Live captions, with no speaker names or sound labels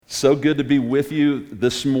So good to be with you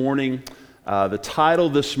this morning. The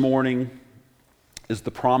title this morning is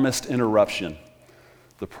The Promised Interruption.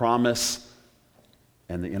 The promise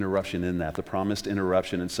and the interruption in that, the promised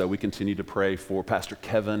interruption. And so we continue to pray for Pastor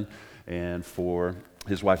Kevin and for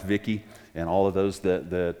his wife Vicki and all of those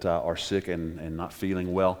that are sick and not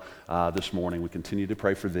feeling well this morning. We continue to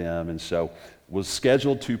pray for them. And so was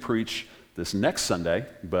scheduled to preach this next Sunday,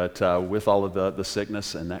 but with all of the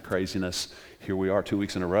sickness and that craziness, here we are 2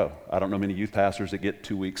 weeks in a row. I don't know many youth pastors that get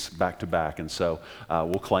 2 weeks back to back, and so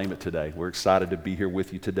we'll claim it today. We're excited to be here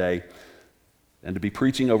with you today and to be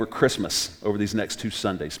preaching over Christmas over these next 2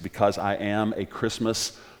 Sundays because I am a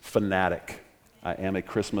Christmas fanatic. I am a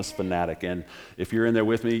Christmas fanatic, and if you're in there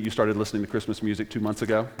with me, you started listening to Christmas music 2 months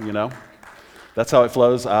ago, you know? That's how it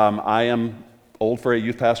flows. I am old for a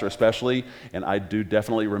youth pastor especially, and I do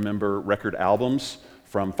definitely remember record albums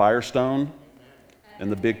from Firestone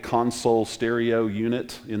and the big console stereo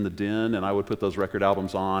unit in the den, and I would put those record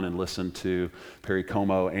albums on and listen to Perry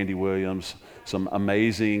Como, Andy Williams, some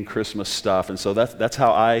amazing Christmas stuff. And so that's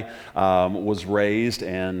how I was raised,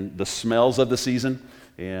 and the smells of the season.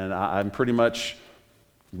 And I'm pretty much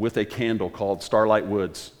with a candle called Starlight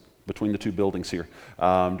Woods between the 2 buildings here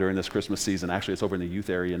during this Christmas season. Actually, it's over in the youth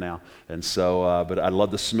area now. And so, but I love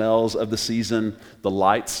the smells of the season, the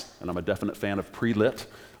lights, and I'm a definite fan of pre-lit.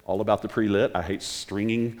 All about the pre-lit. I hate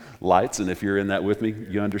stringing lights, and if you're in that with me,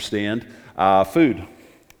 you understand. Food,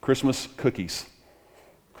 Christmas cookies.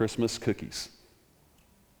 Christmas cookies.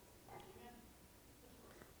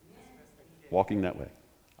 Walking that way.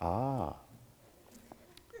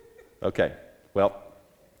 Okay, well,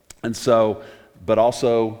 and so, but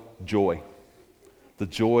also joy. The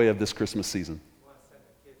joy of this Christmas season.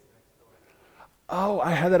 Oh,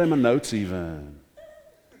 I had that in my notes even.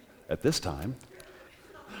 At this time.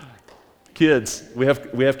 Kids, we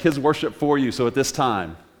have kids worship for you, so at this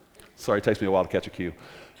time, sorry, it takes me a while to catch a cue.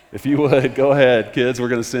 If you would, go ahead, kids, we're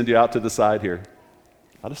going to send you out to the side here.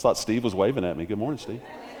 I just thought Steve was waving at me. Good morning, Steve.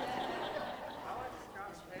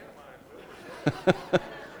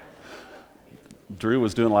 Drew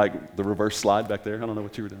was doing like the reverse slide back there. I don't know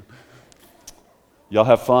what you were doing. Y'all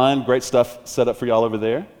have fun. Great stuff set up for y'all over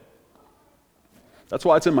there. That's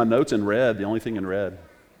why it's in my notes in red, the only thing in red.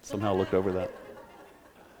 Somehow looked over that.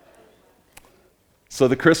 So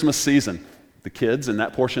the Christmas season, the kids and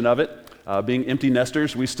that portion of it, being empty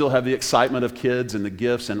nesters, we still have the excitement of kids and the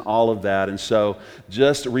gifts and all of that. And so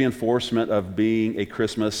just reinforcement of being a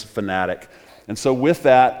Christmas fanatic. And so with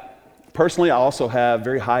that, personally, I also have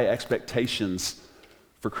very high expectations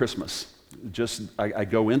for Christmas. I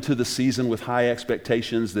go into the season with high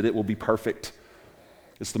expectations that it will be perfect.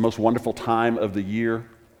 It's the most wonderful time of the year,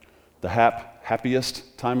 the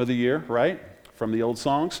happiest time of the year, right? From the old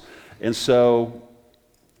songs. And so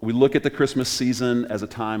we look at the Christmas season as a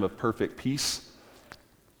time of perfect peace,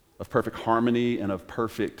 of perfect harmony, and of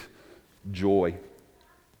perfect joy.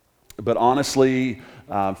 But honestly,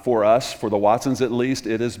 for us, for the Watsons at least,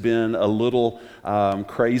 it has been a little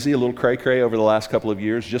crazy, a little cray-cray over the last couple of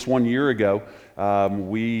years. Just 1 year ago,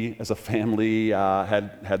 we as a family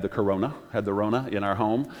had the Rona in our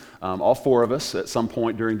home. All 4 of us at some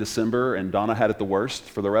point during December, and Donna had it the worst.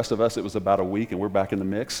 For the rest of us, it was about a week, and we're back in the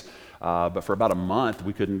mix. But for about a month,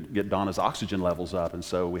 we couldn't get Donna's oxygen levels up, and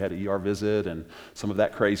so we had an ER visit and some of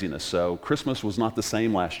that craziness. So Christmas was not the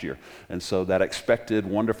same last year, and so that expected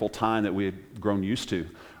wonderful time that we had grown used to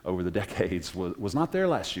over the decades was not there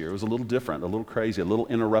last year. It was a little different, a little crazy, a little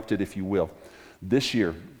interrupted, if you will. This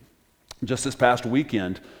year, just this past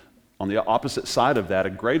weekend, on the opposite side of that, a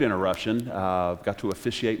great interruption. Got to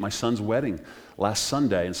officiate my son's wedding last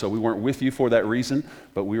Sunday, and so we weren't with you for that reason,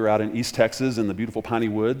 but we were out in East Texas in the beautiful Piney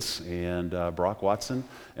Woods, and Brock Watson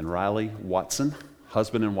and Riley Watson,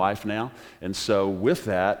 husband and wife now. And so with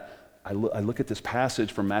that, I look at this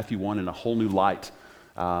passage from Matthew 1 in a whole new light,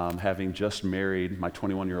 having just married my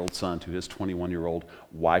 21-year-old son to his 21-year-old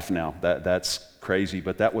wife now. That's crazy,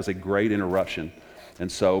 but that was a great interruption.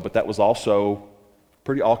 And so, but that was also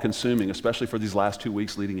pretty all-consuming, especially for these last 2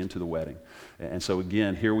 weeks leading into the wedding. And so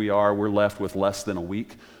again, here we are, we're left with less than a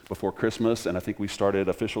week before Christmas, and I think we started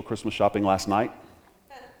official Christmas shopping last night.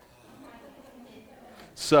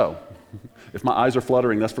 So, if my eyes are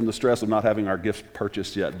fluttering, that's from the stress of not having our gifts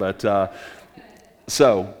purchased yet. But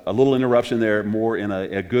so, a little interruption there, more in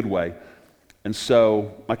a good way. And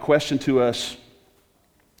so, my question to us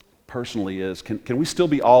personally is, can we still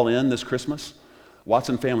be all in this Christmas?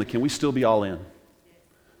 Watson family, can we still be all in?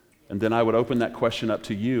 And then I would open that question up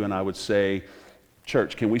to you, and I would say,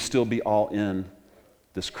 church, can we still be all in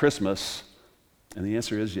this Christmas? And the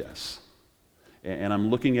answer is yes. And I'm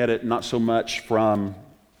looking at it not so much from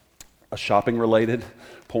a shopping-related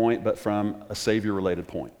point, but from a Savior-related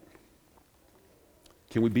point.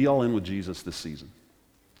 Can we be all in with Jesus this season?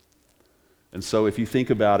 And so if you think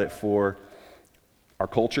about it for our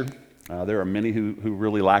culture, there are many who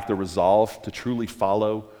really lack the resolve to truly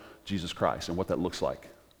follow Jesus Christ and what that looks like.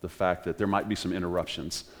 The fact that there might be some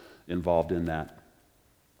interruptions involved in that.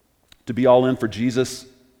 To be all in for Jesus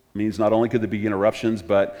means not only could there be interruptions,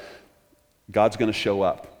 but God's going to show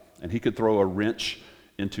up, and he could throw a wrench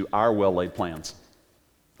into our well-laid plans.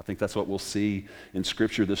 I think that's what we'll see in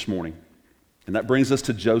Scripture this morning. And that brings us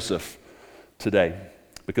to Joseph today,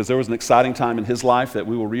 because there was an exciting time in his life that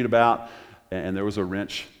we will read about, and there was a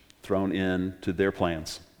wrench thrown into their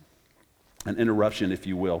plans. An interruption, if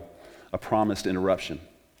you will, a promised interruption.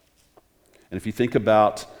 And if you think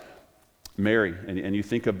about Mary, and you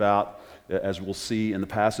think about, as we'll see in the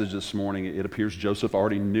passage this morning, it appears Joseph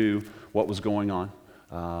already knew what was going on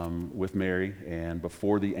with Mary, and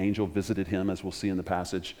before the angel visited him, as we'll see in the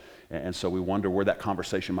passage. And so we wonder where that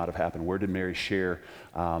conversation might have happened. Where did Mary share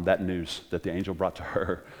that news that the angel brought to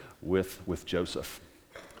her with Joseph?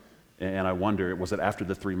 And I wonder, was it after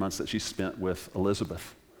the 3 months that she spent with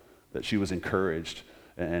Elizabeth that she was encouraged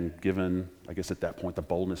and given, I guess at that point, the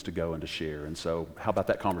boldness to go and to share? And so how about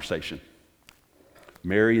that conversation?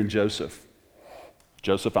 Mary and Joseph.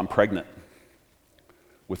 Joseph, I'm pregnant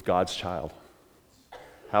with God's child.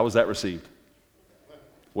 How was that received?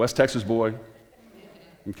 West Texas boy.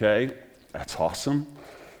 Okay, that's awesome.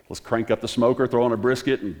 Let's crank up the smoker, throw on a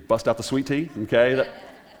brisket, and bust out the sweet tea. Okay,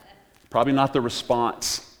 probably not the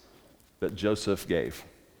response that Joseph gave.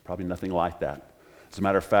 Probably nothing like that. As a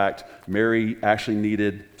matter of fact, Mary actually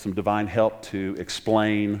needed some divine help to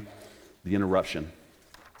explain the interruption.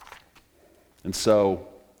 And so,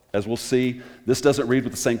 as we'll see, this doesn't read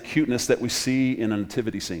with the same cuteness that we see in a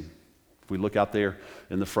nativity scene. If we look out there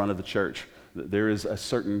in the front of the church, there is a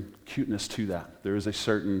certain cuteness to that. There is a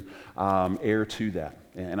certain air to that.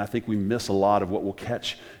 And I think we miss a lot of what we'll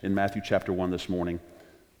catch in Matthew chapter 1 this morning.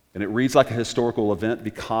 And it reads like a historical event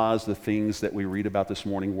because the things that we read about this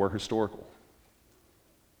morning were historical.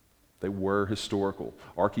 They were historical.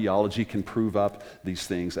 Archaeology can prove up these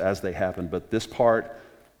things as they happen, but this part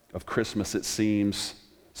of Christmas, it seems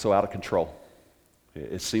so out of control.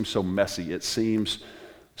 It seems so messy. It seems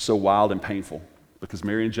so wild and painful, because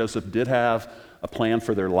Mary and Joseph did have a plan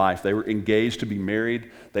for their life. They were engaged to be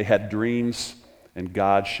married. They had dreams, and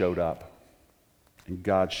God showed up. And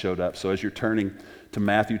God showed up. So as you're turning to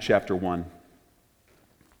Matthew chapter 1,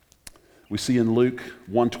 we see in Luke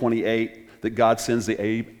 1:28 that God sends the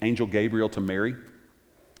angel Gabriel to Mary,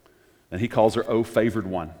 and he calls her, "O favored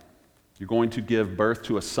one. You're going to give birth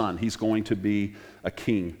to a son. He's going to be a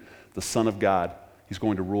king, the Son of God. He's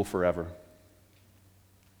going to rule forever."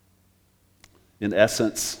 In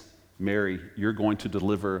essence, Mary, you're going to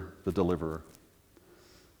deliver the deliverer.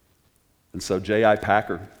 And so J.I.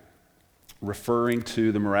 Packer, referring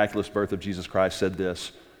to the miraculous birth of Jesus Christ, said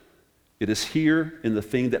this: "It is here in the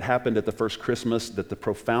thing that happened at the first Christmas that the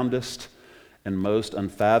profoundest and most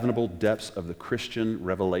unfathomable depths of the Christian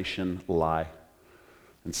revelation lie."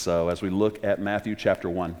 And so as we look at Matthew chapter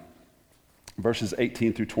 1, verses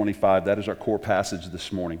 18 through 25, that is our core passage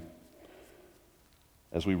this morning.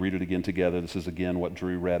 As we read it again together, this is again what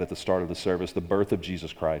Drew read at the start of the service, the birth of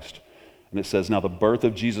Jesus Christ. And it says, "Now the birth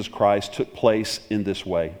of Jesus Christ took place in this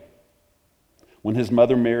way. When his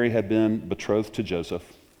mother Mary had been betrothed to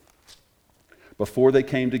Joseph, before they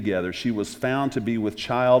came together, she was found to be with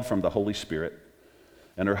child from the Holy Spirit.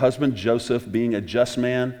 And her husband Joseph, being a just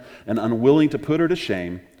man and unwilling to put her to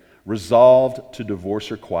shame, resolved to divorce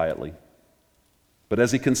her quietly. But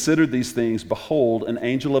as he considered these things, behold, an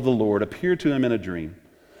angel of the Lord appeared to him in a dream,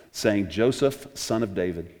 saying, 'Joseph, son of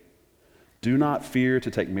David, do not fear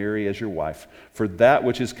to take Mary as your wife, for that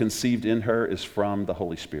which is conceived in her is from the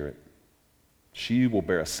Holy Spirit. She will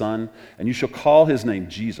bear a son, and you shall call his name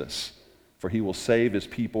Jesus, for he will save his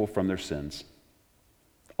people from their sins.'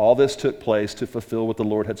 All this took place to fulfill what the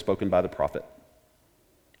Lord had spoken by the prophet."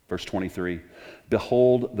 Verse 23,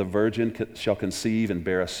 "Behold, the virgin shall conceive and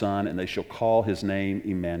bear a son, and they shall call his name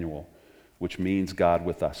Emmanuel," which means God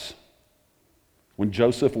with us. "When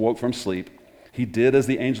Joseph woke from sleep, he did as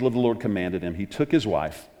the angel of the Lord commanded him. He took his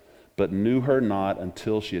wife, but knew her not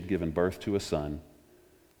until she had given birth to a son,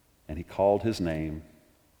 and he called his name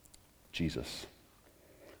Jesus."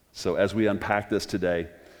 So as we unpack this today,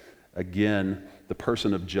 again, the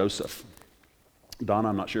person of Joseph. Donna,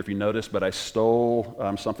 I'm not sure if you noticed, but I stole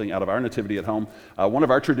something out of our nativity at home. One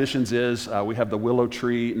of our traditions is we have the willow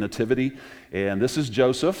tree nativity, and this is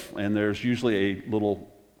Joseph, and there's usually a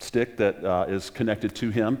little stick that is connected to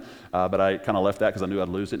him, but I kind of left that because I knew I'd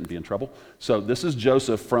lose it and be in trouble. So this is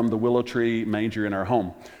Joseph from the willow tree manger in our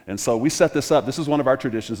home. And so we set this up. This is one of our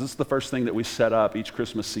traditions. This is the first thing that we set up each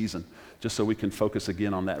Christmas season, just so we can focus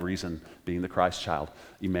again on that reason, being the Christ child,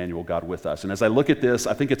 Emmanuel, God with us. And as I look at this,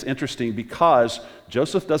 I think it's interesting because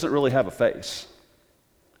Joseph doesn't really have a face.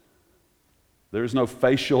 There's no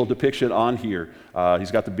facial depiction on here. He's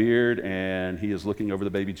got the beard, and he is looking over the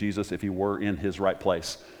baby Jesus if he were in his right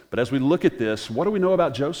place. But as we look at this, what do we know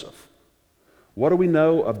about Joseph? What do we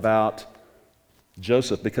know about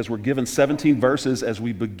Joseph? Because we're given 17 verses as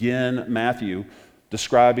we begin Matthew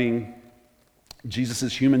describing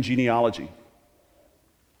Jesus' human genealogy.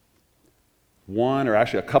 One, or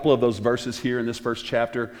actually a couple of those verses here in this first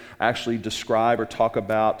chapter actually describe or talk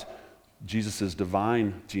about Jesus'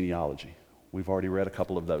 divine genealogy. We've already read a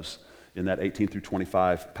couple of those in that 18 through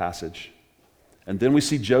 25 passage. And then we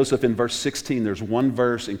see Joseph in verse 16. There's one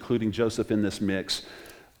verse including Joseph in this mix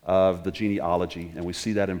of the genealogy, and we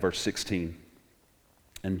see that in verse 16.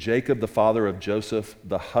 And Jacob, the father of Joseph,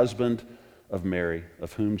 the husband of Mary,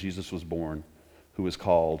 of whom Jesus was born, who is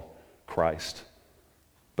called Christ.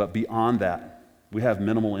 But beyond that, we have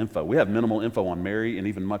minimal info. We have minimal info on Mary and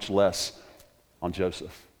even much less on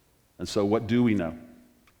Joseph. And so what do we know?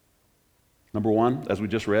 Number one, as we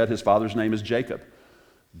just read, his father's name is Jacob.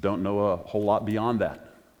 Don't know a whole lot beyond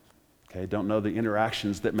that. Okay, don't know the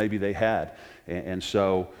interactions that maybe they had. And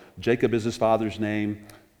so Jacob is his father's name.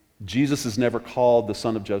 Jesus is never called the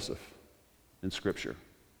son of Joseph in Scripture.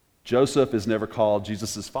 Joseph is never called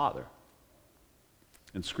Jesus' father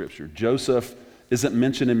in Scripture. Joseph isn't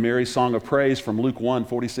mentioned in Mary's song of praise from Luke 1,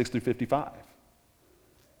 46 through 55.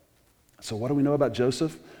 So what do we know about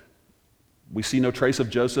Joseph? We see no trace of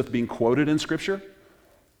Joseph being quoted in Scripture.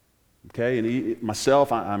 Okay, and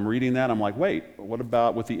I'm reading that, I'm like, wait, what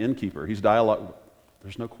about with the innkeeper? He's dialogue.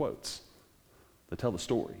 There's no quotes that tell the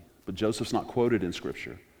story. But Joseph's not quoted in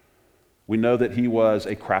Scripture. We know that he was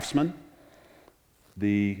a craftsman.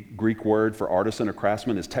 The Greek word for artisan or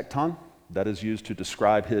craftsman is tekton. That is used to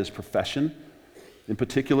describe his profession. In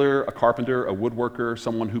particular, a carpenter, a woodworker,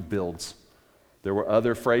 someone who builds. There were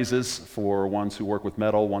other phrases for ones who work with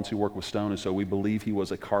metal, ones who work with stone, and so we believe he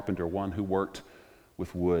was a carpenter, one who worked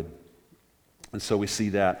with wood. And so we see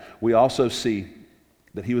that. We also see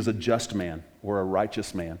that he was a just man or a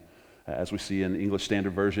righteous man, as we see in the English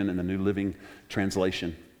Standard Version and the New Living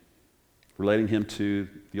Translation, relating him to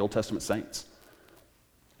the Old Testament saints.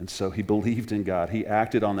 And so he believed in God. He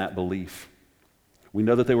acted on that belief. We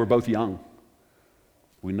know that they were both young.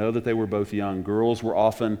 Girls were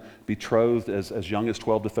often betrothed as young as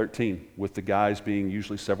 12 to 13, with the guys being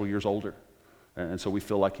usually several years older. And so we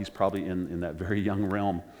feel like he's probably in that very young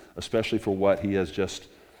realm, especially for what he has just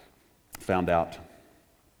found out.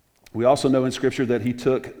 We also know in Scripture that he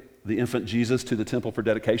took the infant Jesus to the temple for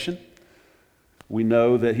dedication. We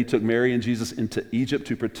know that he took Mary and Jesus into Egypt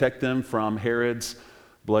to protect them from Herod's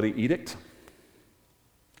bloody edict.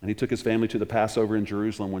 And he took his family to the Passover in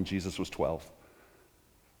Jerusalem when Jesus was 12.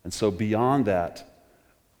 And so beyond that,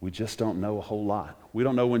 we just don't know a whole lot. We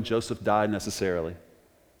don't know when Joseph died necessarily.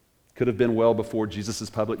 Could have been well before Jesus'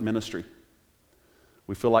 public ministry.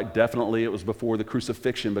 We feel like definitely it was before the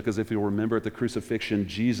crucifixion, because if you'll remember at the crucifixion,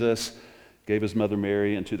 Jesus gave his mother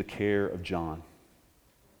Mary into the care of John,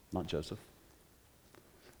 not Joseph.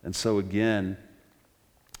 And so again,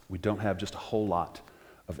 we don't have just a whole lot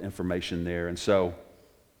of information there. And so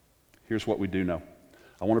here's what we do know.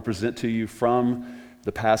 I want to present to you from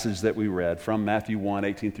the passage that we read, from Matthew 1,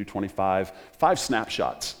 18 through 25, 5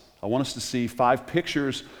 snapshots. I want us to see 5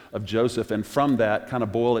 pictures of Joseph, and from that kind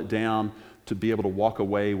of boil it down to be able to walk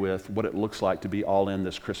away with what it looks like to be all in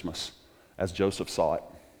this Christmas as Joseph saw it,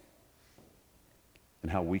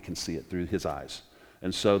 and how we can see it through his eyes.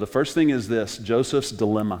 And so the first thing is this, Joseph's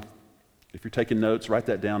dilemma. If you're taking notes, write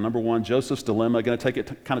that down. Number 1, Joseph's dilemma. I'm going to take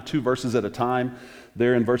it kind of 2 verses at a time.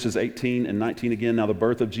 There in verses 18 and 19 again. Now the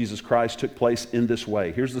birth of Jesus Christ took place in this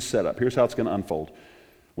way. Here's the setup. Here's how it's going to unfold.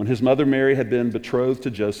 When his mother Mary had been betrothed to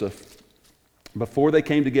Joseph, before they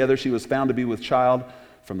came together, she was found to be with child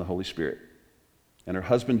from the Holy Spirit. And her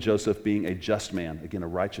husband Joseph, being a just man, again a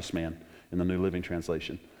righteous man in the New Living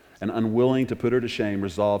Translation, and unwilling to put her to shame,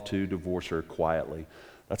 resolved to divorce her quietly.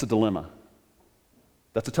 That's a dilemma.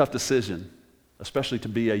 That's a tough decision, especially to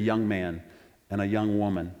be a young man and a young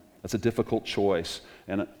woman. That's a difficult choice.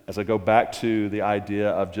 And as I go back to the idea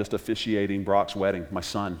of just officiating Brock's wedding, my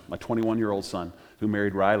son, my 21-year-old son, who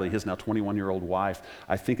married Riley, his now 21-year-old wife,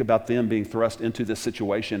 I think about them being thrust into this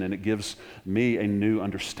situation, and it gives me a new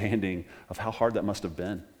understanding of how hard that must have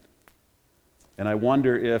been. And I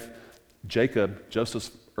wonder if Jacob,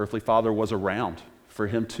 Joseph's earthly father, was around for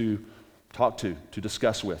him to talk to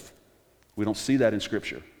discuss with. We don't see that in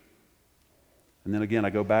Scripture. And then again, I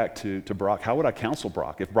go back to Brock. How would I counsel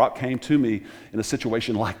Brock? If Brock came to me in a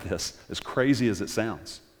situation like this, as crazy as it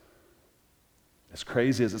sounds,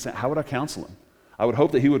 how would I counsel him? I would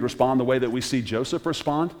hope that he would respond the way that we see Joseph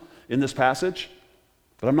respond in this passage,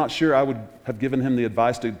 but I'm not sure I would have given him the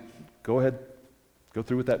advice to go ahead, go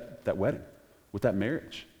through with that wedding, with that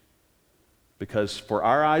marriage. Because for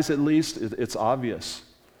our eyes at least, it's obvious.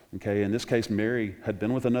 Okay, in this case, Mary had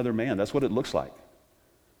been with another man. That's what it looks like.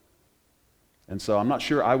 And so I'm not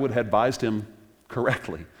sure I would have advised him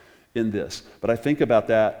correctly in this. But I think about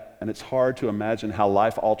that, and it's hard to imagine how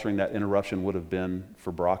life-altering that interruption would have been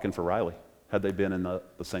for Brock and for Riley, had they been in the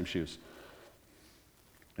same shoes.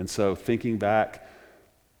 And so thinking back,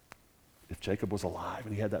 if Jacob was alive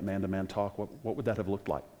and he had that man-to-man talk, what would that have looked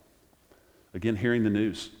like? Again, hearing the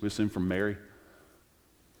news, we assume from Mary,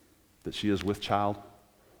 that she is with child,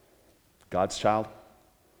 God's child.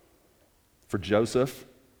 For Joseph,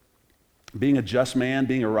 being a just man,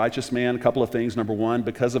 being a righteous man, a couple of things. Number one,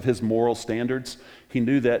 because of his moral standards, he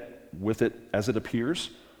knew that with it as it appears,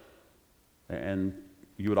 and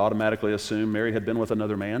you would automatically assume Mary had been with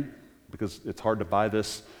another man, because it's hard to buy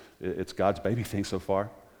this, it's God's baby thing so far.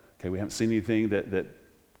 Okay, we haven't seen anything that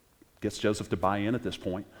gets Joseph to buy in at this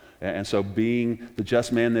point. And so being the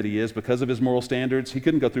just man that he is, because of his moral standards, he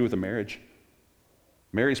couldn't go through with a marriage.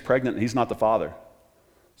 Mary's pregnant and he's not the father.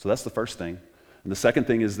 So that's the first thing. And the second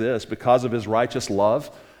thing is this: because of his righteous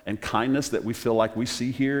love and kindness that we feel like we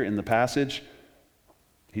see here in the passage,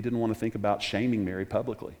 he didn't want to think about shaming Mary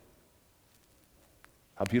publicly.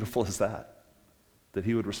 How beautiful is that? That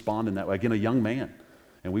he would respond in that way. Again, a young man.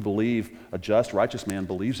 And we believe a just, righteous man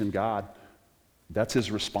believes in God. That's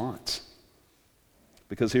his response.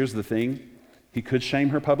 Because here's the thing, he could shame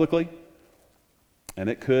her publicly, and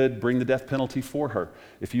it could bring the death penalty for her.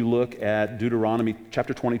 If you look at Deuteronomy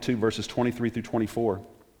chapter 22, verses 23 through 24,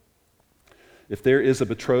 if there is a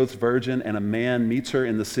betrothed virgin and a man meets her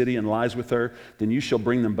in the city and lies with her, then you shall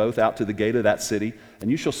bring them both out to the gate of that city,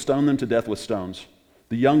 and you shall stone them to death with stones.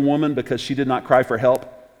 The young woman, because she did not cry for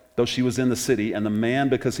help, though she was in the city, and the man,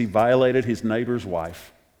 because he violated his neighbor's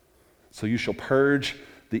wife. So you shall purge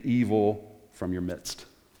the evil from your midst.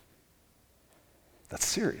 That's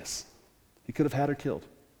serious. He could have had her killed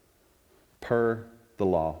per the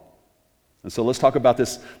law. And so let's talk about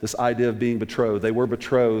this idea of being betrothed. They were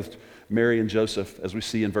betrothed, Mary and Joseph, as we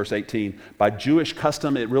see in verse 18. By Jewish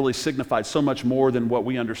custom, it really signified so much more than what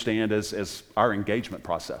we understand as our engagement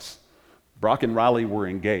process. Brock and Riley were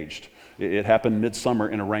engaged. It happened midsummer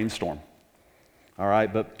in a rainstorm. All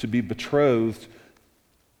right, but to be betrothed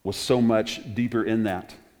was so much deeper in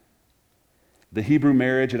that. The Hebrew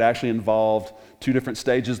marriage, it actually involved two different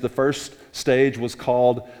stages. The first stage was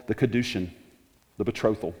called the kedushin, the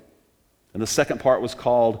betrothal. And the second part was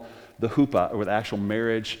called the huppah, or the actual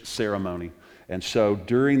marriage ceremony. And so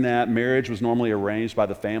during that, marriage was normally arranged by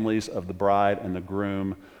the families of the bride and the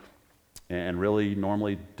groom, and really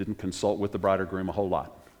normally didn't consult with the bride or groom a whole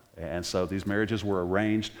lot. And so these marriages were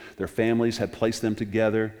arranged. Their families had placed them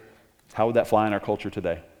together. How would that fly in our culture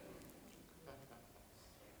today?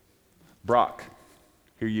 Brock,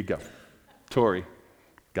 here you go. Tori,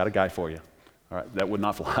 got a guy for you. All right, that would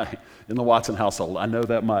not fly in the Watson household. I know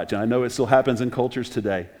that much, and I know it still happens in cultures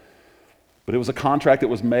today. But it was a contract that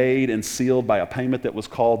was made and sealed by a payment that was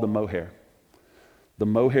called the moher. The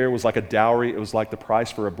moher was like a dowry. It was like the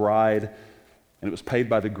price for a bride, and it was paid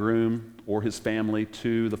by the groom or his family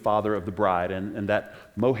to the father of the bride. And that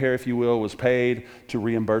moher, if you will, was paid to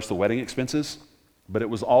reimburse the wedding expenses, but it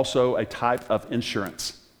was also a type of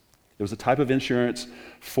insurance. It was a type of insurance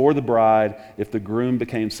for the bride if the groom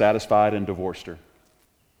became satisfied and divorced her.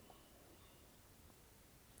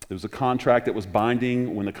 It was a contract that was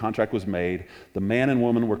binding when the contract was made. The man and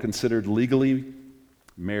woman were considered legally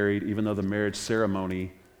married, even though the marriage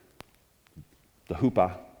ceremony, the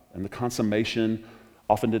huppah, and the consummation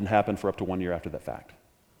often didn't happen for up to 1 year after that fact.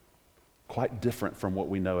 Quite different from what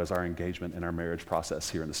we know as our engagement and our marriage process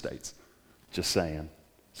here in the States. Just saying.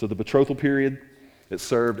 So the betrothal period, it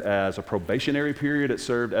served as a probationary period. It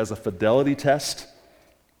served as a fidelity test.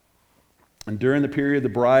 And during the period, the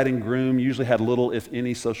bride and groom usually had little, if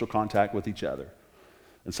any, social contact with each other.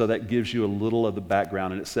 And so that gives you a little of the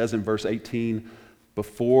background. And it says in verse 18,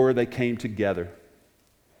 before they came together.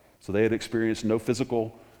 So they had experienced no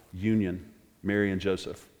physical union, Mary and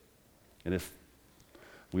Joseph. And if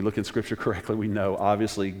we look in Scripture correctly, we know,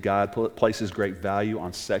 obviously, God places great value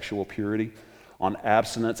on sexual purity, on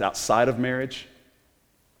abstinence outside of marriage,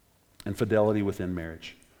 and fidelity within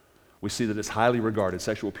marriage. We see that it's highly regarded,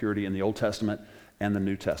 sexual purity, in the Old Testament and the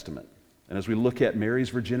New Testament. And as we look at Mary's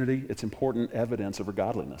virginity, it's important evidence of her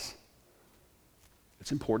godliness.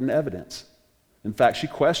 It's important evidence. In fact, she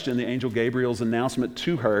questioned the angel Gabriel's announcement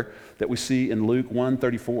to her that we see in Luke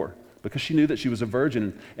 1:34, because she knew that she was a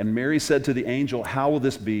virgin. And Mary said to the angel, "How will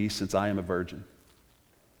this be since I am a virgin?"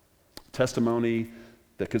 Testimony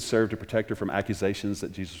that could serve to protect her from accusations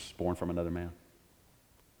that Jesus was born from another man.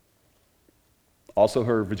 Also,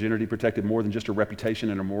 her virginity protected more than just her reputation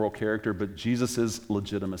and her moral character, but Jesus'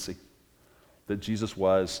 legitimacy, that Jesus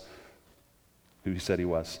was who he said he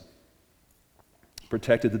was.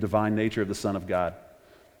 Protected the divine nature of the Son of God.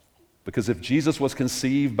 Because if Jesus was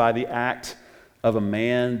conceived by the act of a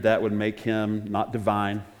man, that would make him not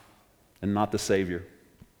divine and not the Savior.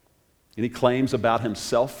 Any claims about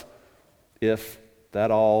himself, if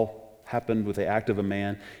that all happened with the act of a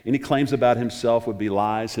man, any claims about himself would be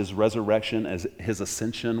lies. His resurrection, as his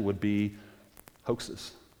ascension, would be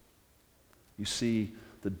hoaxes. You see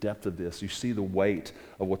the depth of this. You see the weight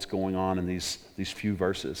of what's going on in these few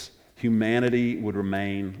verses. Humanity would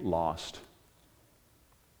remain lost.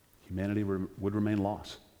 Humanity would remain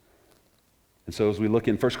lost. And so as we look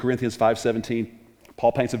in 1 Corinthians 5:17,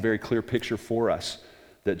 Paul paints a very clear picture for us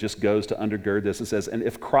that just goes to undergird this. It says, and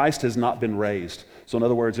if Christ has not been raised, so in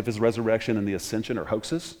other words, if his resurrection and the ascension are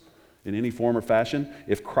hoaxes in any form or fashion,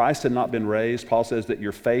 if Christ had not been raised, Paul says that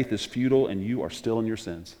your faith is futile and you are still in your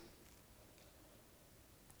sins.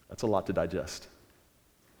 That's a lot to digest.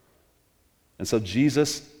 And so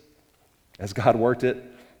Jesus, as God worked it,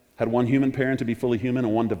 had one human parent to be fully human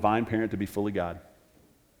and one divine parent to be fully God.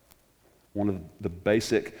 One of the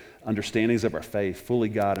basic understandings of our faith, fully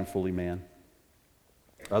God and fully man.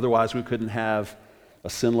 Otherwise, we couldn't have a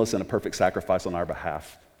sinless and a perfect sacrifice on our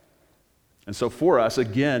behalf. And so for us,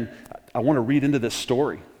 again, I want to read into this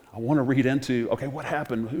story. I want to read into, okay, what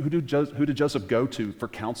happened? Who did Joseph go to for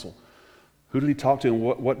counsel? Who did he talk to, and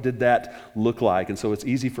what did that look like? And so it's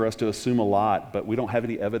easy for us to assume a lot, but we don't have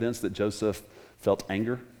any evidence that Joseph felt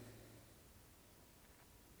anger,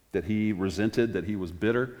 that he resented, that he was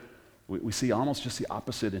bitter. We see almost just the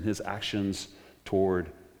opposite in his actions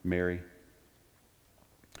toward Mary.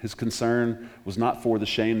 His concern was not for the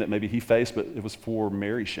shame that maybe he faced, but it was for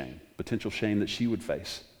Mary's shame, potential shame that she would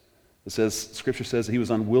face. It says, Scripture says that he was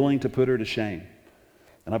unwilling to put her to shame.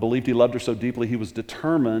 And I believed he loved her so deeply, he was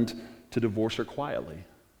determined to divorce her quietly.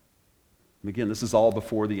 And again, this is all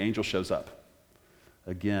before the angel shows up.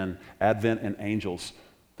 Again, Advent and angels.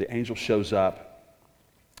 The angel shows up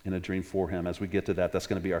in a dream for him. As we get to that, that's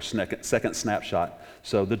going to be our second snapshot.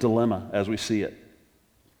 So the dilemma as we see it.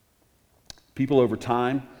 People over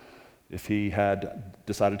time, if he had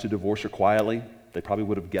decided to divorce her quietly, they probably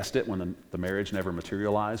would have guessed it when the marriage never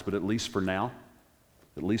materialized, but at least for now,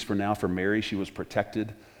 for Mary, she was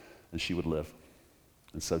protected and she would live.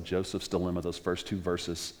 And so Joseph's dilemma, those first two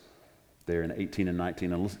verses there in 18 and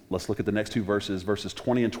 19. And let's look at the next two verses, verses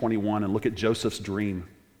 20 and 21, and look at Joseph's dream,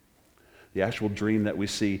 the actual dream that we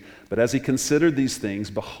see. But as he considered these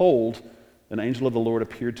things, behold, an angel of the Lord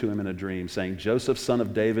appeared to him in a dream, saying, Joseph, son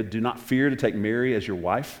of David, do not fear to take Mary as your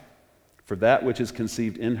wife, for that which is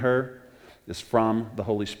conceived in her is from the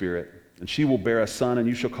Holy Spirit. And she will bear a son, and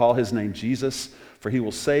you shall call his name Jesus, for he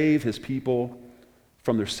will save his people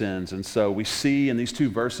from their sins. And so we see in these two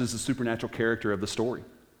verses the supernatural character of the story.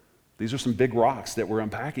 These are some big rocks that we're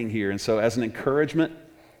unpacking here. And so as an encouragement,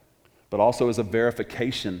 but also as a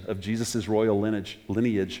verification of Jesus' royal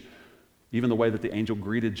lineage, even the way that the angel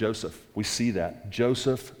greeted Joseph, we see that.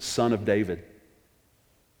 Joseph, son of David.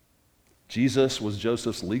 Jesus was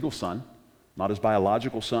Joseph's legal son, not his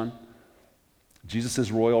biological son. Jesus'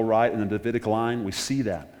 royal right in the Davidic line, we see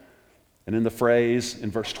that. And in the phrase,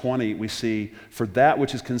 in verse 20, we see, for that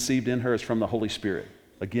which is conceived in her is from the Holy Spirit.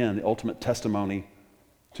 Again, the ultimate testimony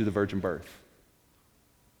to the virgin birth.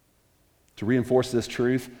 To reinforce this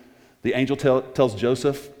truth, the angel tells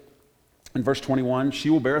Joseph in verse 21, she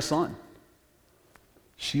will bear a son.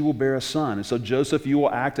 She will bear a son. And so Joseph, you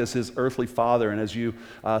will act as his earthly father. And as you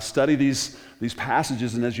study these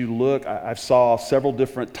passages and as you look, I saw several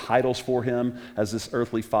different titles for him as this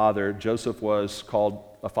earthly father. Joseph was called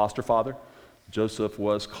a foster father. Joseph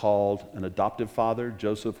was called an adoptive father.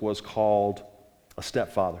 Joseph was called a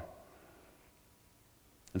stepfather.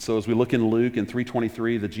 And so as we look in Luke in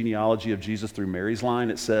 3:23, the genealogy of Jesus through Mary's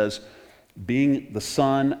line, it says, being the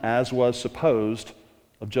son as was supposed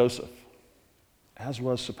of Joseph. As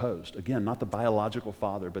was supposed. Again, not the biological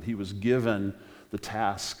father, but he was given the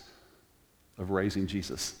task of raising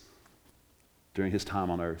Jesus during his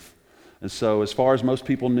time on earth. And so as far as most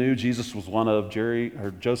people knew, Jesus was one of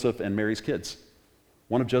Joseph and Mary's kids.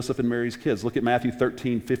 One of Joseph and Mary's kids. Look at Matthew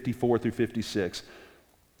 13:54 through 56.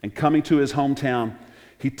 And coming to his hometown,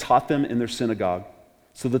 He taught them in their synagogue,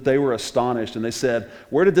 so that they were astonished, and they said,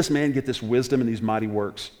 "Where did this man get this wisdom and these mighty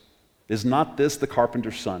works? Is not this the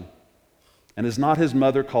carpenter's son? And is not his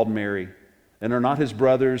mother called Mary? And are not his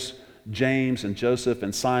brothers James and Joseph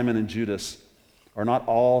and Simon and Judas? Are not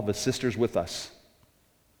all the sisters with us?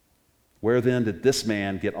 Where then did this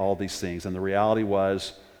man get all these things?" And the reality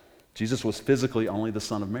was, Jesus was physically only the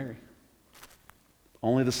son of Mary.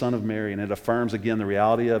 Only the son of Mary. And it affirms again the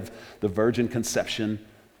reality of the virgin conception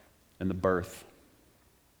and the birth.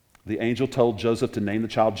 The angel told Joseph to name the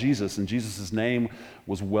child Jesus, and Jesus' name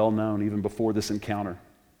was well known even before this encounter,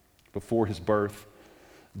 before his birth.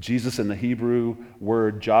 Jesus in the Hebrew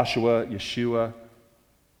word Joshua, Yeshua,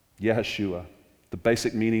 Yeheshua, the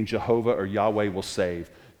basic meaning Jehovah or Yahweh will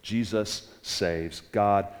save. Jesus saves.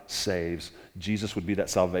 God saves. Jesus would be that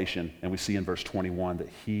salvation, and we see in verse 21 that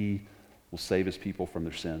he will save his people from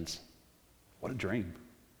their sins. What a dream.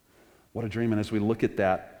 What a dream. And as we look at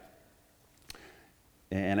that,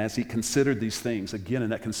 and as he considered these things, again, in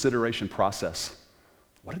that consideration process,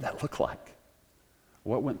 what did that look like?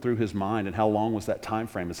 What went through his mind, and how long was that time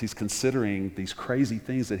frame as he's considering these crazy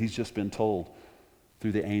things that he's just been told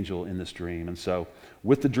through the angel in this dream? And so,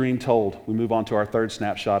 with the dream told, we move on to our third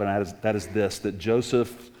snapshot, and that is this, that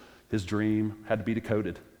Joseph, his dream had to be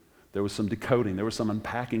decoded. There was some decoding, there was some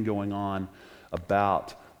unpacking going on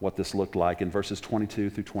about what this looked like in verses 22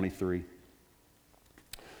 through 23.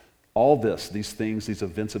 All this, these things, these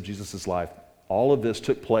events of Jesus' life, all of this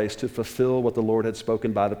took place to fulfill what the Lord had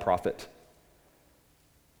spoken by the prophet.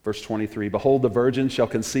 Verse 23, "Behold, the virgin shall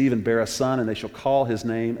conceive and bear a son, and they shall call his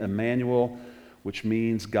name Emmanuel," which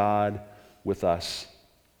means God with us.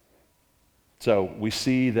 So we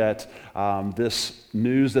see that this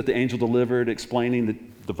news that the angel delivered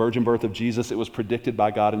explaining the virgin birth of Jesus, it was predicted by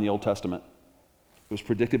God in the Old Testament. It was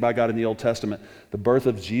predicted by God in the Old Testament. The birth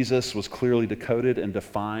of Jesus was clearly decoded and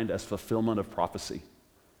defined as fulfillment of prophecy.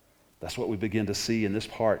 That's what we begin to see in this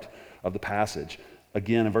part of the passage.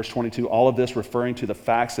 Again, in verse 22, all of this referring to the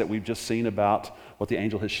facts that we've just seen about what the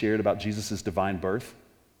angel has shared about Jesus' divine birth.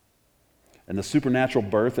 And the supernatural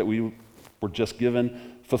birth that we were just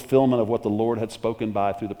given, fulfillment of what the Lord had spoken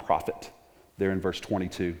by through the prophet there in verse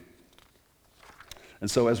 22. And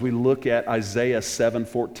so as we look at Isaiah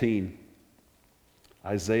 7:14,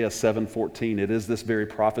 Isaiah 7:14, it is this very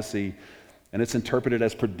prophecy, and it's interpreted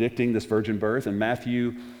as predicting this virgin birth. And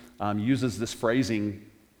Matthew uses this phrasing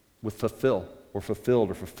with fulfill, or fulfilled,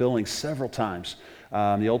 or fulfilling several times.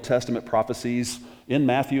 The Old Testament prophecies in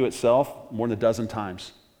Matthew itself more than a dozen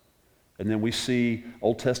times. And then we see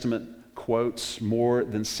Old Testament quotes more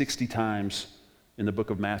than 60 times in the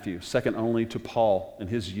book of Matthew, second only to Paul in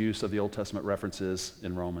his use of the Old Testament references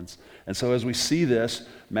in Romans. And so as we see this,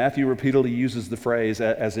 Matthew repeatedly uses the phrase,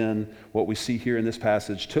 as in what we see here in this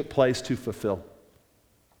passage, took place to fulfill.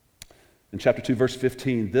 In chapter 2, verse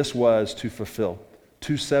 15, this was to fulfill.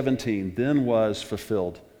 2:17, then was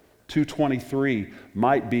fulfilled. 2:23,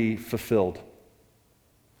 might be fulfilled.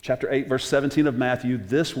 Chapter 8, verse 17 of Matthew,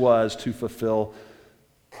 this was to fulfill.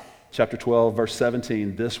 Chapter 12, verse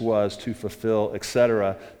 17, this was to fulfill,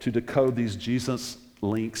 etc., to decode these Jesus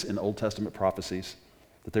links in Old Testament prophecies,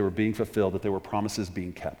 that they were being fulfilled, that there were promises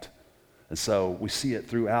being kept. And so we see it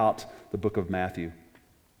throughout the book of Matthew.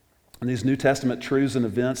 And these New Testament truths and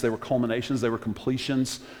events, they were culminations, they were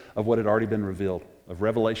completions of what had already been revealed, of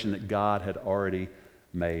revelation that God had already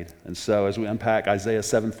made. And so as we unpack Isaiah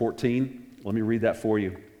 7:14, let me read that for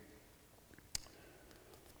you.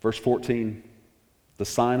 Verse 14, the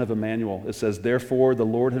sign of Emmanuel. It says, "Therefore the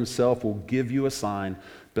Lord himself will give you a sign.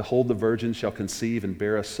 Behold, the virgin shall conceive and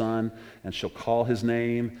bear a son, and shall call his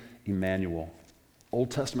name Emmanuel." Old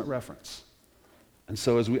Testament reference. And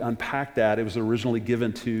so as we unpack that, it was originally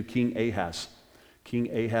given to King Ahaz. King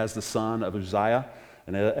Ahaz, the son of Uzziah.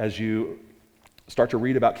 And as you start to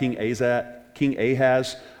read about King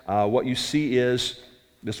Ahaz, what you see is,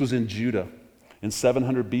 this was in Judah in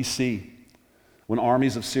 700 BC. When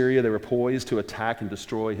armies of Syria, they were poised to attack and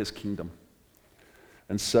destroy his kingdom.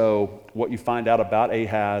 And so what you find out about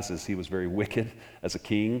Ahaz is he was very wicked as a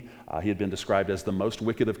king. He had been described as the most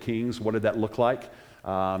wicked of kings. What did that look like?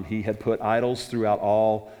 He had put idols throughout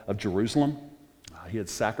all of Jerusalem. He had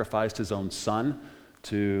sacrificed his own son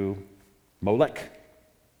to Molech.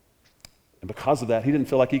 And because of that, he didn't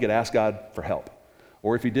feel like he could ask God for help.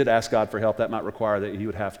 Or if he did ask God for help, that might require that he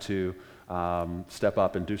would have to step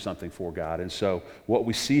up and do something for God. And so what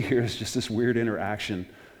we see here is just this weird interaction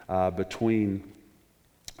between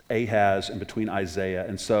Ahaz and between Isaiah.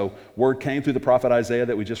 And so word came through the prophet Isaiah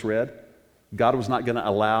that we just read. God was not going to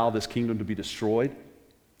allow this kingdom to be destroyed.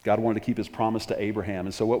 God wanted to keep his promise to Abraham.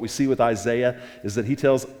 And so what we see with Isaiah is that he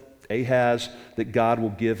tells Ahaz that God will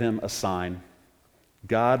give him a sign.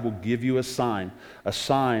 God will give you a sign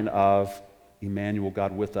of Emmanuel,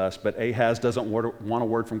 God with us. But Ahaz doesn't want a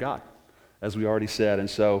word from God, as we already said. And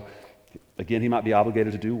so, again, he might be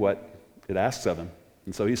obligated to do what it asks of him.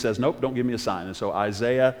 And so he says, nope, don't give me a sign. And so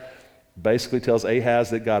Isaiah basically tells Ahaz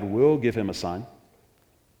that God will give him a sign.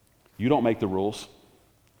 You don't make the rules.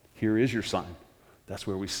 Here is your sign. That's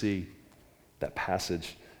where we see that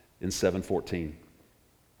passage in 7:14.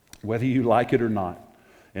 Whether you like it or not.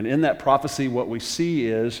 And in that prophecy, what we see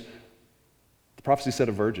is, the prophecy said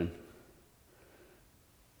a virgin.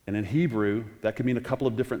 And in Hebrew, that could mean a couple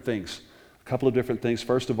of different things.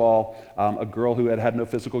 First of all, a girl who had had no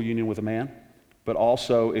physical union with a man, but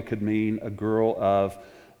also it could mean a girl of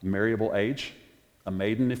marriable age, a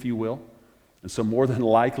maiden, if you will. And so more than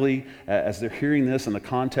likely, as they're hearing this in the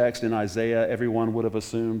context in Isaiah, everyone would have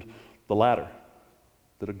assumed the latter,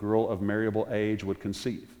 that a girl of marriable age would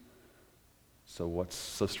conceive. So what's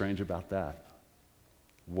so strange about that?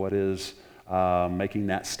 What is making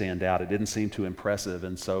that stand out? It didn't seem too impressive.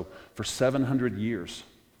 And so for 700 years,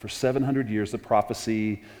 the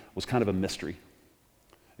prophecy was kind of a mystery.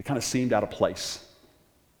 It kind of seemed out of place.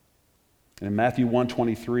 And in Matthew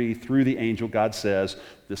 1:23, through the angel, God says,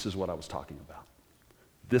 this is what I was talking about.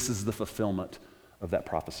 This is the fulfillment of that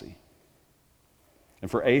prophecy. And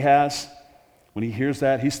for Ahaz, when he hears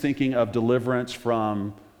that, he's thinking of deliverance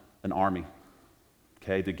from an army,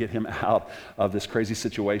 okay, to get him out of this crazy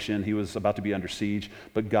situation. He was about to be under siege,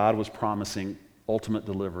 but God was promising ultimate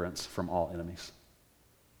deliverance from all enemies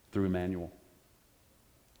through Emmanuel,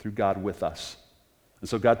 through God with us. And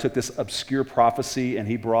so God took this obscure prophecy and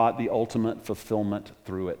he brought the ultimate fulfillment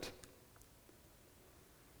through it.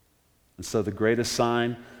 And so the greatest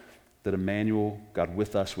sign that Emmanuel, God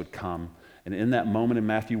with us, would come. And in that moment in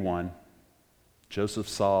Matthew 1, Joseph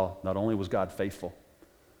saw not only was God faithful,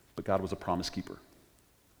 but God was a promise keeper.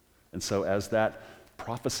 And so as that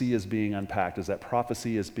prophecy is being unpacked, as that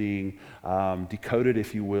prophecy is being decoded,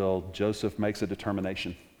 if you will, Joseph makes a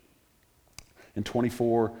determination. In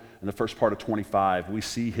 24, in the first part of 25, we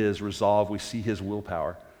see his resolve, we see his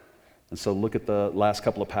willpower. And so look at the last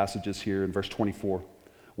couple of passages here in verse 24.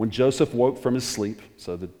 When Joseph woke from his sleep,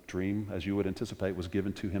 so the dream, as you would anticipate, was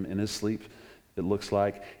given to him in his sleep, it looks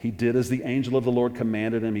like, he did as the angel of the Lord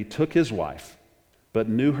commanded him. He took his wife, but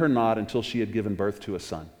knew her not until she had given birth to a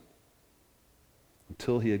son.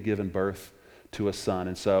 Until he had given birth to a son.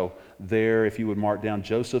 And so there, if you would mark down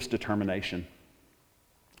Joseph's determination.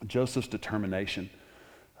 Joseph's determination.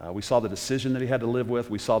 We saw the decision that he had to live with.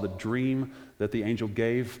 We saw the dream that the angel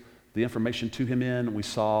gave the information to him in. We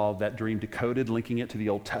saw that dream decoded, linking it to the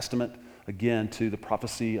Old Testament, again, to the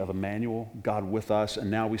prophecy of Emmanuel, God with us. And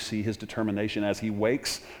now we see his determination as he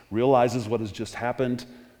wakes, realizes what has just happened.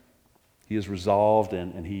 He is resolved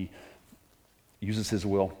and he uses his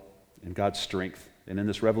will and God's strength. And in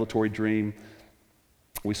this revelatory dream,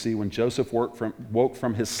 we see when Joseph woke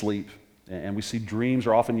from his sleep, and we see dreams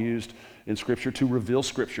are often used in Scripture to reveal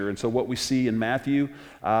Scripture. And so what we see in Matthew,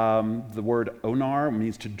 the word onar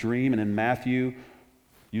means to dream, and in Matthew,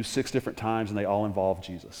 used 6 different times, and they all involve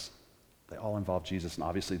Jesus. They all involve Jesus, and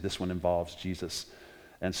obviously this one involves Jesus.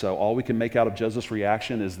 And so all we can make out of Joseph's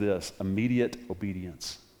reaction is this: immediate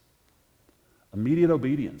obedience. Immediate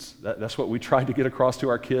obedience. That's what we tried to get across to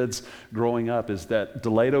our kids growing up, is that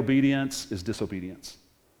delayed obedience is disobedience.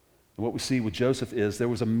 And what we see with Joseph is there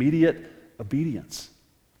was immediate obedience,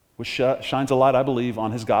 which shines a light, I believe,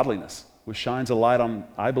 on his godliness, which shines a light on,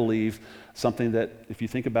 I believe, something that, if you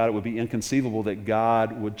think about it, would be inconceivable, that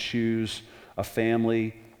God would choose a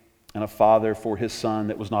family and a father for his son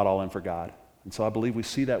that was not all in for God. And so I believe we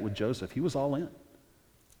see that with Joseph. He was all in.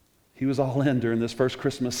 He was all in during this first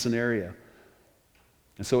Christmas scenario.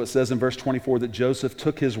 And so it says in verse 24 that Joseph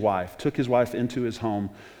took his wife into his home.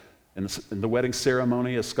 And the wedding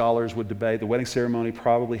ceremony, as scholars would debate, the wedding ceremony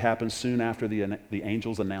probably happened soon after the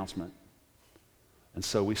angel's announcement. And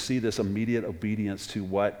so we see this immediate obedience to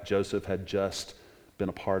what Joseph had just been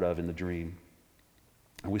a part of in the dream.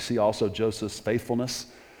 And we see also Joseph's faithfulness.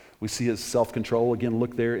 We see his self-control. Again,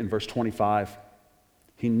 look there in verse 25.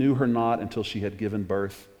 He knew her not until she had given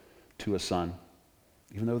birth to a son.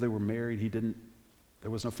 Even though they were married,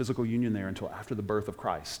 there was no physical union there until after the birth of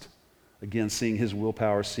Christ. Again, seeing his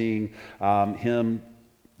willpower, seeing him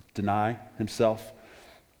deny himself.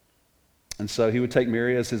 And so he would take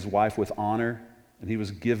Mary as his wife with honor, and he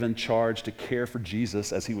was given charge to care for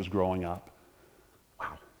Jesus as he was growing up.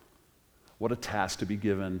 Wow. What a task to be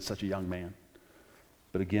given such a young man.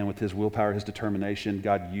 But again, with his willpower, his determination,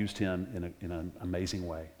 God used him in an amazing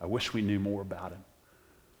way. I wish we knew more about him.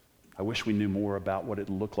 I wish we knew more about what it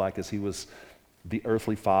looked like as he was the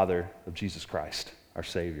earthly father of Jesus Christ, our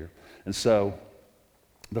Savior. And so,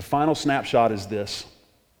 the final snapshot is this.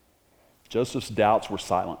 Joseph's doubts were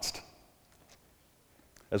silenced.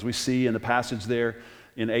 As we see in the passage there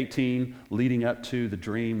in 18, leading up to the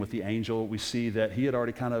dream with the angel, we see that he had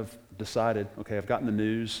already kind of decided, okay, I've gotten the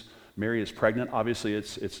news. Mary is pregnant. Obviously,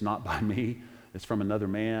 it's not by me. It's from another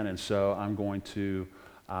man, and so I'm going to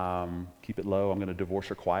keep it low. I'm going to divorce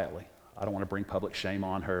her quietly. I don't want to bring public shame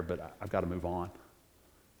on her, but I've got to move on.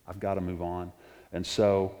 I've got to move on. And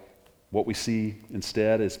so what we see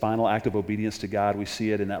instead is final act of obedience to God. We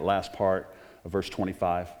see it in that last part of verse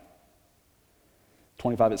 25.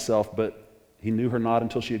 25 itself, but he knew her not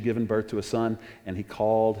until she had given birth to a son, and he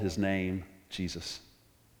called his name Jesus.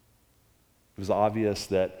 It was obvious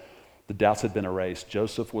that the doubts had been erased.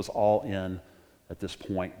 Joseph was all in at this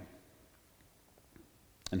point.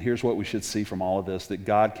 And here's what we should see from all of this, that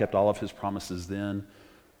God kept all of his promises then,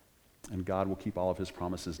 and God will keep all of his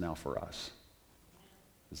promises now for us.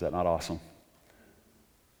 Is that not awesome?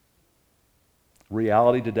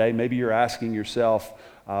 Reality today, maybe you're asking yourself,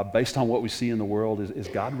 based on what we see in the world, is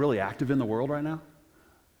God really active in the world right now?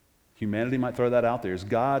 Humanity might throw that out there. Is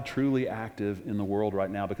God truly active in the world right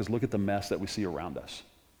now? Because look at the mess that we see around us.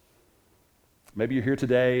 Maybe you're here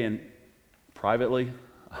today and privately,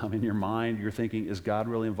 in your mind, you're thinking, is God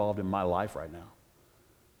really involved in my life right now?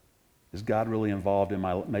 Is God really involved in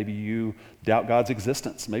maybe you doubt God's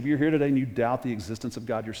existence. Maybe you're here today and you doubt the existence of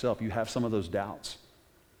God yourself. You have some of those doubts.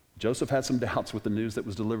 Joseph had some doubts with the news that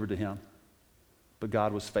was delivered to him. But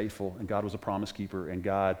God was faithful, and God was a promise keeper, and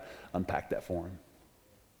God unpacked that for him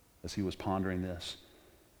as he was pondering this.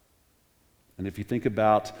 And if you think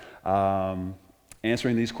about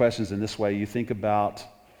answering these questions in this way, you think about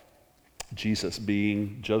Jesus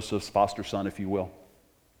being Joseph's foster son, if you will.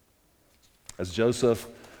 As Joseph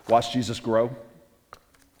watched Jesus grow,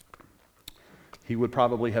 he would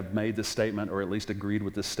probably have made this statement, or at least agreed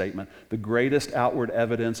with this statement. The greatest outward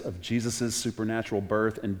evidence of Jesus' supernatural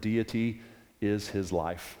birth and deity is his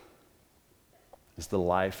life. It's the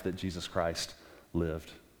life that Jesus Christ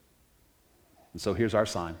lived. And so here's our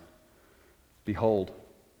sign. Behold,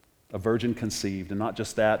 a virgin conceived. And not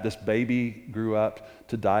just that, this baby grew up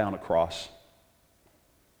to die on a cross,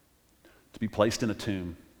 to be placed in a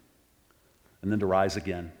tomb, and then to rise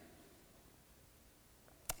again.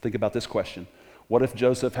 Think about this question. What if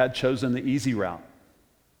Joseph had chosen the easy route?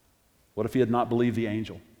 What if he had not believed the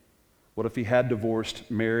angel? What if he had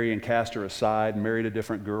divorced Mary and cast her aside and married a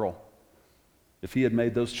different girl? If he had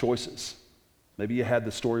made those choices, maybe he had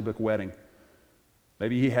the storybook wedding.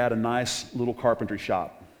 Maybe he had a nice little carpentry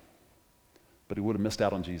shop, but he would have missed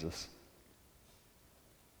out on Jesus.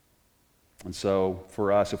 And so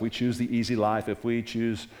for us, if we choose the easy life, if we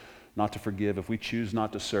choose not to forgive, if we choose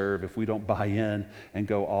not to serve, if we don't buy in and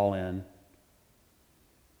go all in,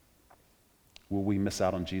 will we miss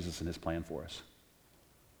out on Jesus and his plan for us?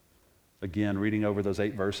 Again, reading over those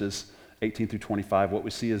 8 verses, 18 through 25, what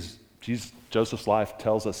we see is Joseph's life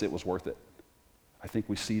tells us it was worth it. I think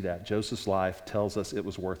we see that. Joseph's life tells us it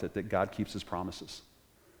was worth it, that God keeps his promises,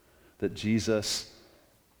 that Jesus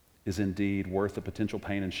is indeed worth the potential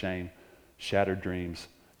pain and shame, shattered dreams,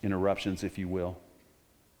 interruptions, if you will,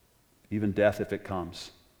 even death if it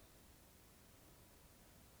comes.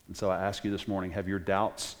 And so I ask you this morning, have your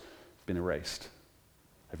doubts been erased?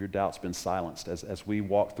 Have your doubts been silenced? As we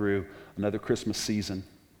walk through another Christmas season,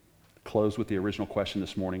 close with the original question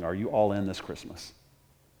this morning, are you all in this Christmas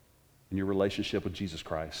in your relationship with Jesus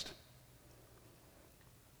Christ?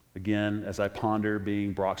 Again, as I ponder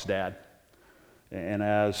being Brock's dad, and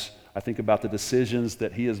as I think about the decisions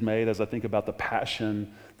that he has made, as I think about the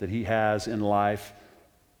passion that he has in life,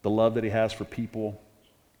 the love that he has for people,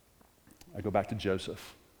 I go back to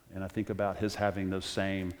Joseph, and I think about his having those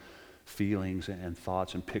same feelings and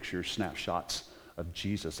thoughts and pictures, snapshots of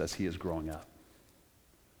Jesus as he is growing up.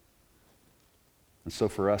 And so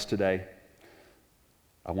for us today,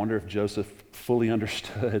 I wonder if Joseph fully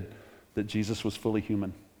understood that Jesus was fully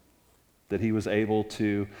human, that he was able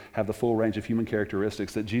to have the full range of human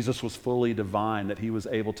characteristics, that Jesus was fully divine, that he was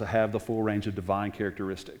able to have the full range of divine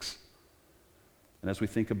characteristics. And as we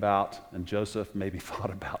think about, and Joseph maybe thought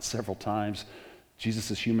about several times,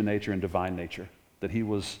 Jesus' human nature and divine nature, that he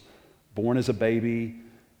was born as a baby,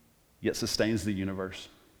 yet sustains the universe.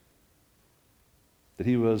 That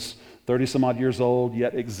he was 30 some odd years old,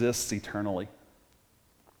 yet exists eternally.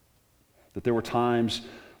 That there were times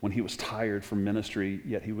when he was tired from ministry,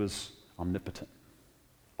 yet he was omnipotent,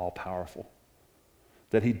 all-powerful.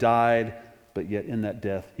 That he died, but yet in that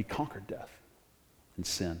death, he conquered death and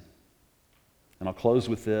sin. And I'll close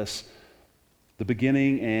with this. The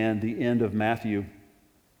beginning and the end of Matthew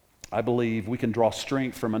I believe we can draw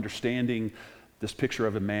strength from understanding this picture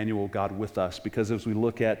of Emmanuel, God with us, because as we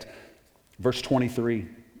look at verse 23,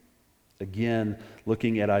 again,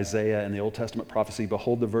 looking at Isaiah and the Old Testament prophecy,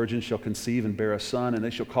 behold, the virgin shall conceive and bear a son, and they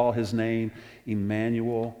shall call his name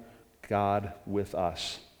Emmanuel, God with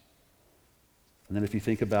us. And then if you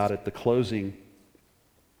think about it, the closing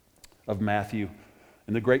of Matthew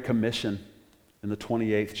and the Great Commission in the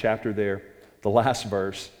 28th chapter there, the last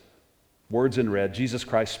verse, words in red, Jesus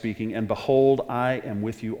Christ speaking, and behold, I am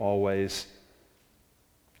with you always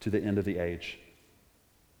to the end of the age.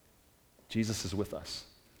 Jesus is with us.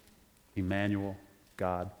 Emmanuel,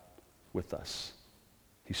 God with us.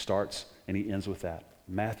 He starts and he ends with that.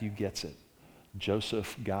 Matthew gets it.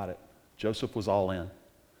 Joseph got it. Joseph was all in.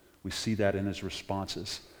 We see that in his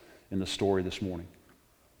responses in the story this morning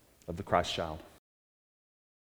of the Christ child.